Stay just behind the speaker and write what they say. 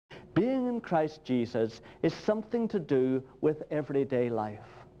Being in Christ Jesus is something to do with everyday life.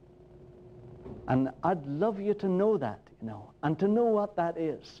 And I'd love you to know that, and to know what that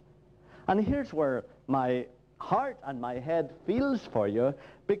is. And here's where my heart and my head feels for you,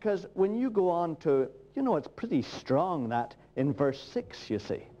 because when you go on to, it's pretty strong that in verse 6, you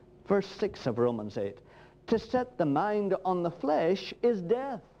see. Verse 6 of Romans 8. To set the mind on the flesh is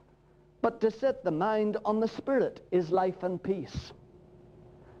death, but to set the mind on the Spirit is life and peace.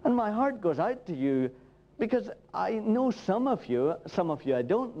 And my heart goes out to you, because I know some of you I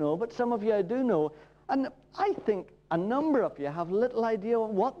don't know, but some of you I do know. And I think a number of you have little idea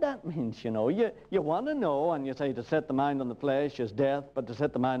what that means, You want to know, and you say to set the mind on the flesh is death, but to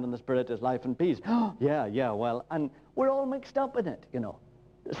set the mind on the Spirit is life and peace. Yeah, well, and we're all mixed up in it,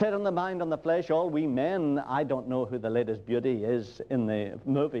 Set on the mind on the flesh, all we men, I don't know who the latest beauty is in the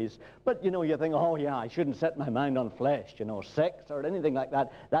movies, but you think, oh yeah, I shouldn't set my mind on flesh, sex or anything like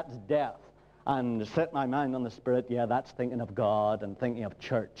that, that's death. And set my mind on the Spirit, yeah, that's thinking of God and thinking of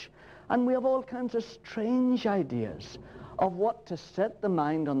church. And we have all kinds of strange ideas of what to set the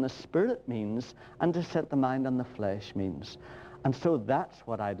mind on the Spirit means and to set the mind on the flesh means. And so that's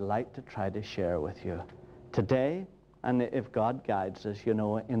what I'd like to try to share with you today, and if God guides us,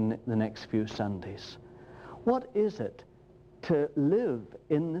 in the next few Sundays. What is it to live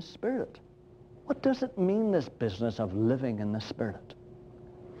in the Spirit? What does it mean, this business of living in the Spirit?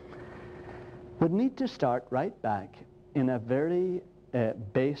 We need to start right back in a very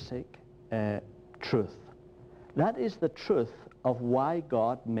basic truth. That is the truth of why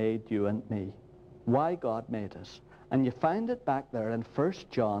God made you and me, why God made us. And you find it back there in 1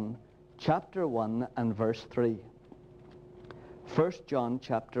 John chapter 1 and verse 3. 1 John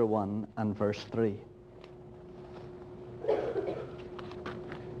chapter 1 and verse 3.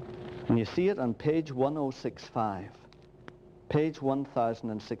 And you see it on page 1065, page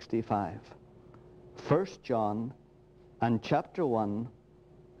 1065. 1 John and chapter 1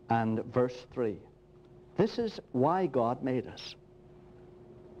 and verse 3. This is why God made us.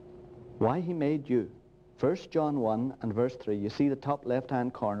 Why he made you. 1 John 1 and verse 3. You see the top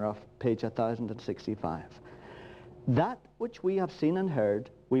left-hand corner of page 1065. That which we have seen and heard,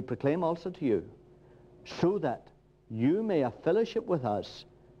 we proclaim also to you, so that you may have fellowship with us,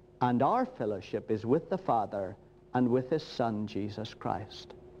 and our fellowship is with the Father and with his Son, Jesus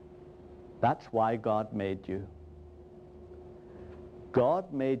Christ. That's why God made you.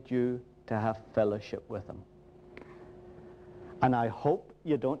 God made you to have fellowship with him. And I hope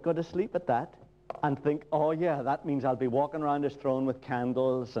you don't go to sleep at that and think, oh yeah, that means I'll be walking around his throne with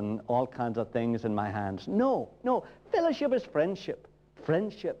candles and all kinds of things in my hands. No. Fellowship is friendship.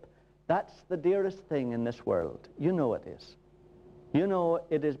 Friendship, that's the dearest thing in this world. You know it is. You know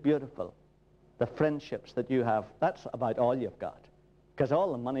it is beautiful. The friendships that you have, that's about all you've got. Because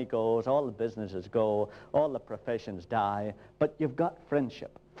all the money goes, all the businesses go, all the professions die, but you've got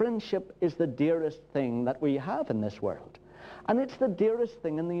friendship. Friendship is the dearest thing that we have in this world. And it's the dearest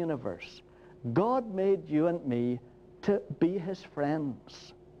thing in the universe. God made you and me to be his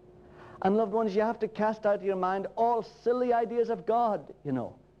friends. And loved ones, you have to cast out of your mind all silly ideas of God,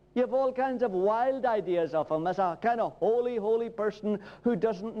 You have all kinds of wild ideas of him as a kind of holy person who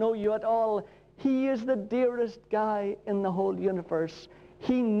doesn't know you at all. He is the dearest guy in the whole universe.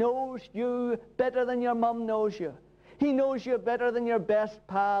 He knows you better than your mum knows you. He knows you better than your best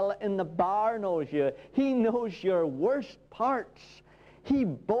pal in the bar knows you. He knows your worst parts. He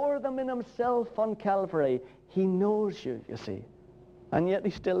bore them in himself on Calvary. He knows you, you see. And yet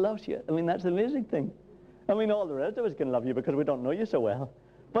he still loves you. I mean, that's the amazing thing. I mean, all the rest of us can love you because we don't know you so well.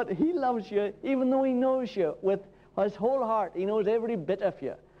 But he loves you even though he knows you with his whole heart. He knows every bit of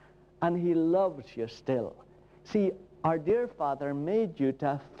you. And he loves you still. See, our dear Father made you to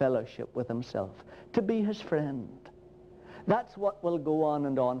have fellowship with himself, to be his friend. That's what will go on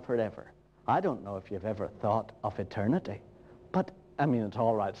and on forever. I don't know if you've ever thought of eternity, but I mean, it's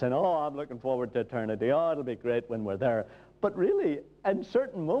all right saying, oh, I'm looking forward to eternity. Oh, it'll be great when we're there. But really, in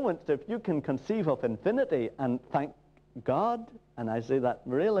certain moments, if you can conceive of infinity, and thank God, and I say that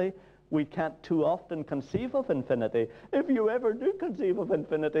really, we can't too often conceive of infinity. If you ever do conceive of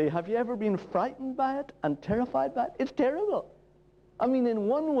infinity, have you ever been frightened by it and terrified by it? It's terrible. I mean, in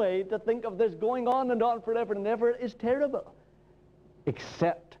one way, to think of this going on and on forever and ever is terrible.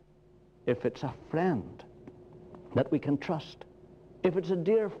 Except if it's a friend that we can trust. If it's a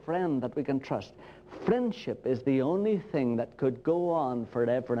dear friend that we can trust. Friendship is the only thing that could go on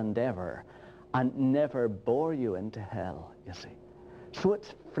forever and ever and never bore you into hell, you see. So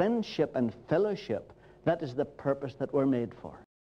it's friendship and fellowship. That is the purpose that we're made for.